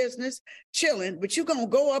own business, chilling, but you going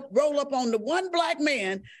to roll up on the one black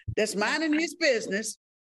man that's minding his business,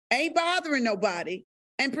 ain't bothering nobody,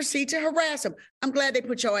 and proceed to harass him. I'm glad they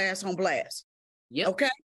put your ass on blast. Yep. Okay?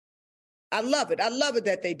 I love it. I love it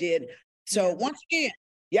that they did. So once again,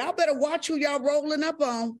 y'all better watch who y'all rolling up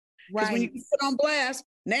on. Because when you put on blast,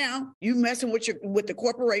 now you messing with the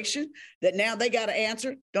corporation that now they got to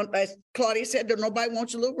answer. Don't, as Claudia said, don't nobody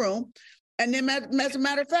wants your little room. And then as a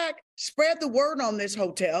matter of fact, spread the word on this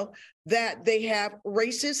hotel that they have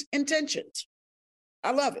racist intentions.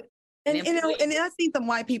 I love it. And you know, and I see some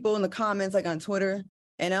white people in the comments, like on Twitter,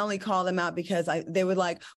 and I only call them out because they were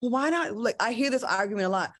like, "Well, why not?" Like, I hear this argument a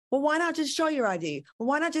lot. Well, why not just show your ID? Well,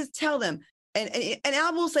 why not just tell them? And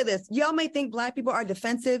I will say this: y'all may think black people are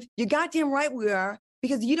defensive. You're goddamn right we are,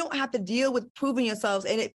 because you don't have to deal with proving yourselves.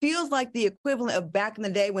 And it feels like the equivalent of back in the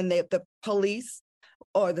day when the police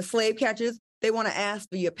or the slave catchers, they want to ask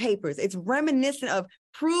for your papers. It's reminiscent of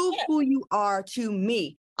prove who you are to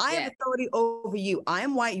me. I have authority over you. I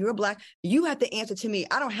am white. You're black. You have to answer to me.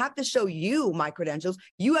 I don't have to show you my credentials.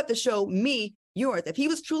 You have to show me yours. If he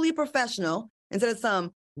was truly a professional, instead of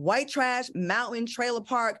some white trash mountain trailer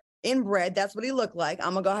park inbred, that's what he looked like.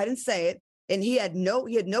 I'm gonna go ahead and say it. And he had no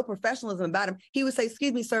professionalism about him. He would say,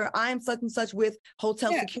 "Excuse me, sir, I am such and such with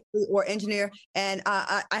hotel security or engineer, and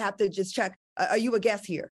I have to just check. Are you a guest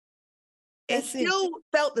here?" It still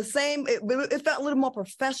felt the same. It felt a little more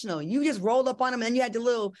professional. You just rolled up on him, and then you had the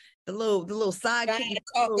little sidekick,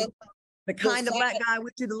 the kind of black guy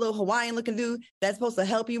with you, the little Hawaiian looking dude that's supposed to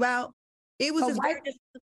help you out. It was just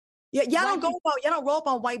y'all don't roll up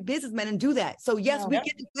on white businessmen and do that. So yes, we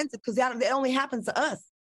get defensive because it only happens to us.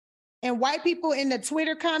 And white people in the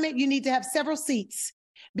Twitter comment, you need to have several seats,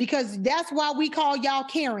 because that's why we call y'all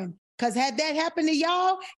Karen. Because had that happened to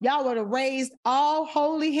y'all would have raised all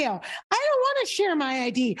holy hell. I don't want to share my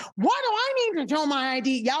ID. Why do I need to show my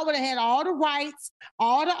ID? Y'all would have had all the rights,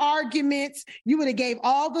 all the arguments. You would have gave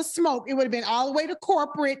all the smoke. It would have been all the way to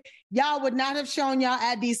corporate. Y'all would not have shown y'all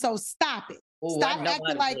ID. So stop it. Stop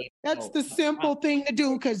acting like that's the simple thing to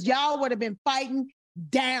do, because y'all would have been fighting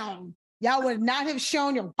down. Y'all would not have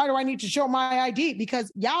shown you, why do I need to show my ID?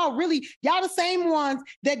 Because y'all the same ones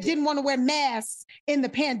that didn't want to wear masks in the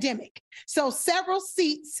pandemic. So several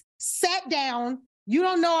seats sat down. You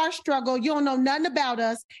don't know our struggle. You don't know nothing about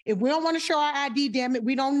us. If we don't want to show our ID, damn it,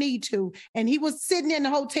 we don't need to. And he was sitting in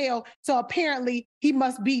the hotel. So apparently he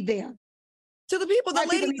must be there. To the people, the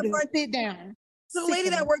lady sit down. So the lady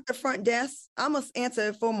that worked the front desk, I must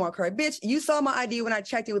answer for more card. Bitch, you saw my ID when I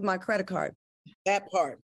checked it with my credit card. That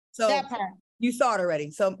part. So you saw it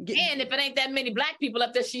already. So and if it ain't that many Black people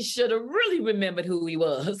up there, she should have really remembered who he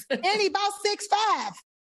was. And he about 6'5".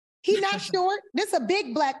 He not short. This a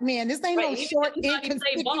big Black man. This ain't no short.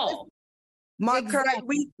 Mark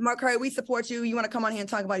Curry, we support you. You want to come on here and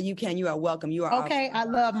talk about it? You can. You are welcome. You are okay. I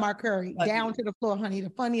love Mark Curry. Down to the floor, honey.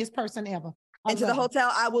 The funniest person ever. And to the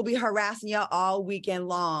hotel, I will be harassing y'all all weekend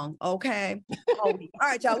long. Okay. All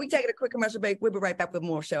right, y'all. We taking a quick commercial break. We'll be right back with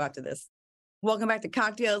more show after this. Welcome back to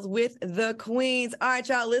Cocktails with the Queens. All right,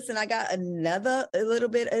 y'all. Listen, I got a little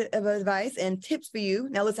bit of advice and tips for you.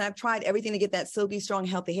 Now, listen, I've tried everything to get that silky, strong,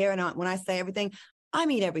 healthy hair. And when I say everything, I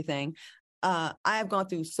mean everything. I have gone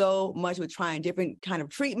through so much with trying different kind of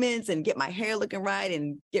treatments and get my hair looking right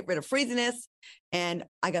and get rid of frizziness. And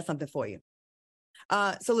I got something for you.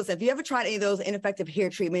 So listen, if you ever tried any of those ineffective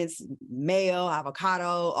hair treatments, mayo, avocado,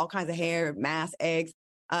 all kinds of hair, mask, eggs,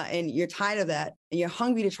 and you're tired of that and you're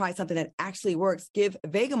hungry to try something that actually works, give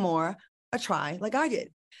Vegamore a try like I did.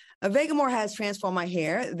 Vegamore has transformed my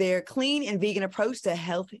hair. Their clean and vegan approach to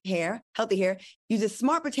healthy hair uses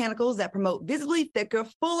smart botanicals that promote visibly thicker,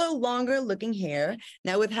 fuller, longer looking hair.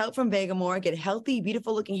 Now, with help from Vegamore, get healthy,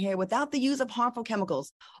 beautiful looking hair without the use of harmful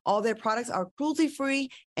chemicals. All their products are cruelty-free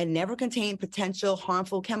and never contain potential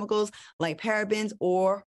harmful chemicals like parabens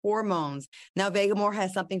or hormones. Now, Vegamore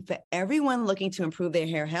has something for everyone looking to improve their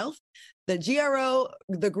hair health. The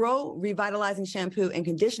Grow Revitalizing Shampoo and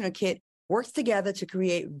Conditioner Kit works together to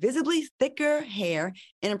create visibly thicker hair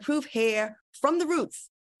and improve hair from the roots.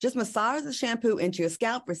 Just massage the shampoo into your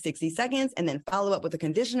scalp for 60 seconds and then follow up with a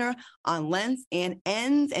conditioner on lengths and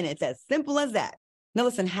ends, and it's as simple as that. Now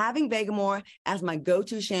listen, having Vegamore as my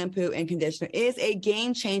go-to shampoo and conditioner is a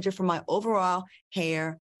game changer for my overall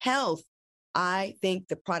hair health. I think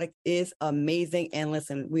the product is amazing, and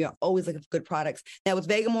listen, we are always looking for good products. Now with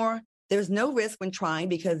Vegamore, there's no risk when trying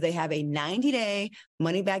because they have a 90-day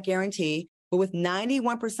money-back guarantee, but with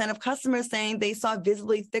 91% of customers saying they saw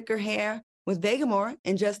visibly thicker hair with Vegamore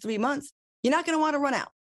in just 3 months, you're not going to want to run out.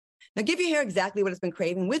 Now, give your hair exactly what it's been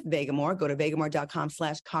craving with Vegamore. Go to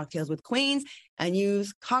vegamore.com/cocktailswithqueens and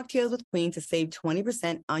use Cocktails with Queens to save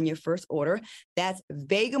 20% on your first order. That's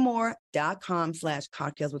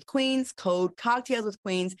vegamore.com/cocktailswithqueens, code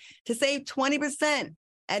cocktailswithqueens to save 20%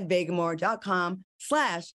 at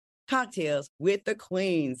vegamore.com/cocktails with the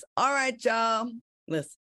Queens. All right, y'all.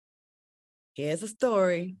 Listen, here's a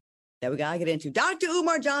story that we got to get into. Dr.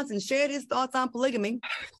 Umar Johnson shared his thoughts on polygamy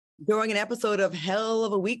during an episode of Hell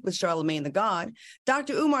of a Week with Charlemagne the God.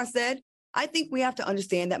 Dr. Umar said, I think we have to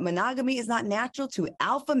understand that monogamy is not natural to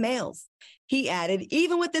alpha males. He added,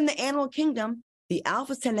 even within the animal kingdom, the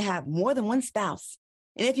alphas tend to have more than one spouse.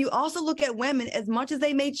 And if you also look at women, as much as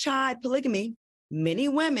they may chide polygamy, many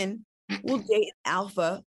women will date an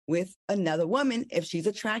alpha with another woman if she's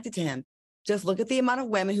attracted to him. Just look at the amount of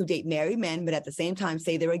women who date married men, but at the same time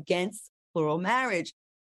say they're against plural marriage.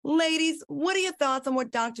 Ladies, what are your thoughts on what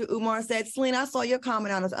Dr. Umar said? Selena, I saw your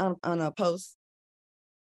comment on a post.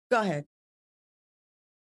 Go ahead.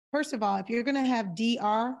 First of all, if you're going to have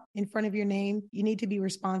DR in front of your name, you need to be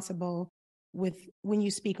responsible with when you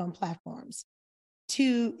speak on platforms.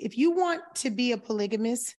 If you want to be a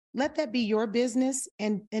polygamist, let that be your business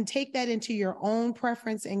and take that into your own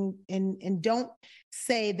preference and don't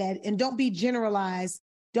say that, and don't be generalized.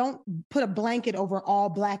 Don't put a blanket over all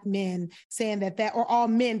Black men saying that or all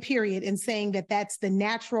men, period, and saying that that's the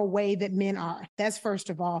natural way that men are. That's first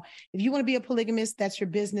of all. If you want to be a polygamist, that's your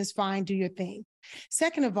business. Fine, do your thing.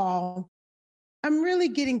 Second of all, I'm really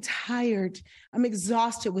getting tired. I'm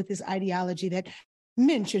exhausted with this ideology that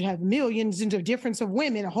men should have millions into a difference of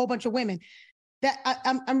women, a whole bunch of women. That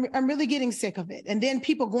I'm really getting sick of it. And then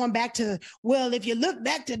people going back to, well, if you look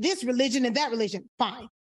back to this religion and that religion, fine.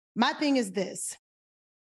 My thing is this.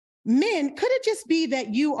 Men, could it just be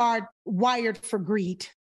that you are wired for greed?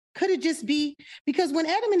 Could it just be? Because when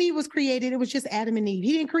Adam and Eve was created, it was just Adam and Eve.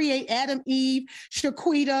 He didn't create Adam, Eve,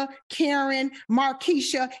 Shaquita, Karen,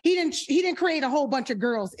 Markeisha. He didn't create a whole bunch of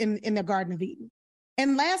girls in the Garden of Eden.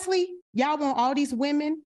 And lastly, y'all want all these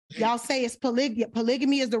women. Y'all say it's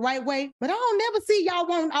polygamy is the right way, but I don't never see y'all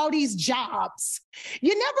want all these jobs.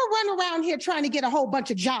 You never run around here trying to get a whole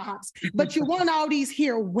bunch of jobs, but you want all these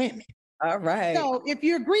here women. All right. So if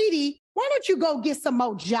you're greedy, Why don't you go get some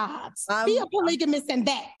more jobs? Be a polygamist and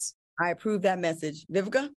that. I approve that message.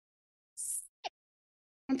 Vivica?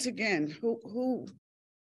 Once again, who?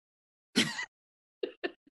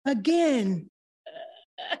 Again.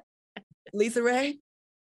 Lisa Ray?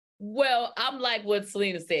 Well, I'm like what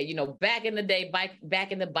Selena said, back in the day,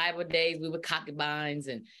 back in the Bible days, we were concubines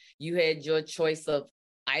and you had your choice of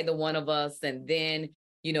either one of us. And then,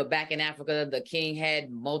 back in Africa, the king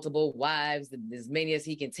had multiple wives, as many as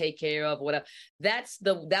he can take care of, whatever. That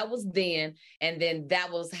was then. And then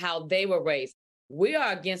that was how they were raised. We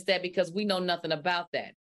are against that because we know nothing about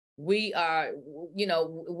that. We are,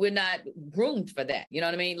 we're not groomed for that. You know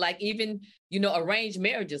what I mean? Like even, arranged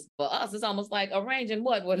marriages for us, it's almost like arranging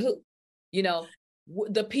what with who?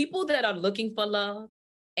 The people that are looking for love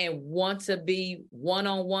and want to be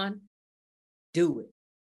one-on-one, do it.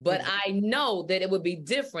 But I know that it would be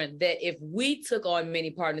different that if we took on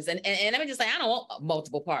many partners, and let me just say, I don't want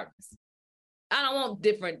multiple partners. I don't want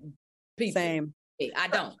different people. Same. I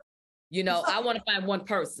don't. I want to find one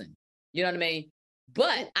person. You know what I mean?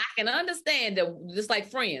 But I can understand that just like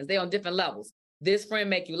friends, they're on different levels. This friend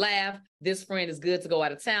make you laugh. This friend is good to go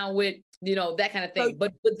out of town with, that kind of thing.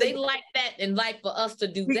 But they like that and like for us to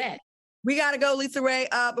do that. We got to go, Lisa Ray.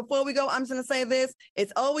 Before we go, I'm just going to say this.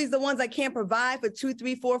 It's always the ones that can't provide for 2,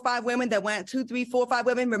 3, 4, 5 women that want 2, 3, 4, 5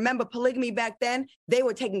 women. Remember, polygamy back then, they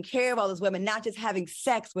were taking care of all those women, not just having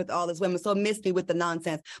sex with all those women. So miss me with the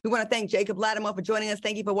nonsense. We want to thank Jacob Lattimore for joining us.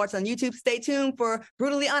 Thank you for watching on YouTube. Stay tuned for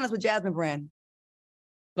Brutally Honest with Jasmine Brand.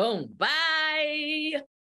 Boom. Bye.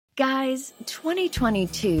 Guys,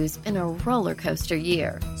 2022's been a roller coaster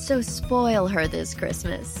year, so spoil her this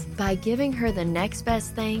Christmas by giving her the next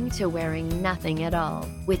best thing to wearing nothing at all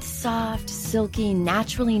with soft, silky,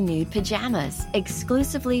 naturally nude pajamas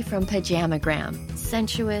exclusively from Pajamagram.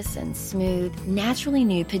 Sensuous and smooth, naturally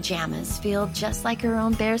nude pajamas feel just like her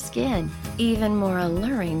own bare skin, even more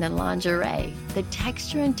alluring than lingerie. The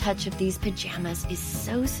texture and touch of these pajamas is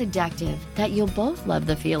so seductive that you'll both love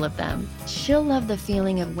the feel of them. She'll love the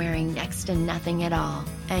feeling of wearing next to nothing at all,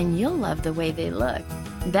 and you'll love the way they look.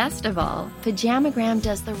 Best of all, Pajamagram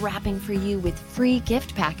does the wrapping for you with free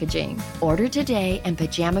gift packaging. Order today, and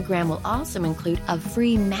Pajamagram will also include a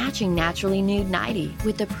free matching naturally nude nightie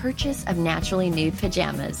with the purchase of naturally nude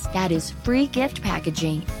pajamas. That is free gift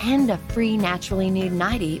packaging and a free naturally nude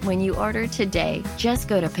nightie when you order today. Just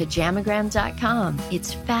go to Pajamagram.com.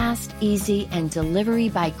 It's fast, easy, and delivery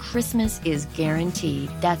by Christmas is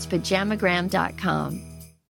guaranteed. That's Pajamagram.com.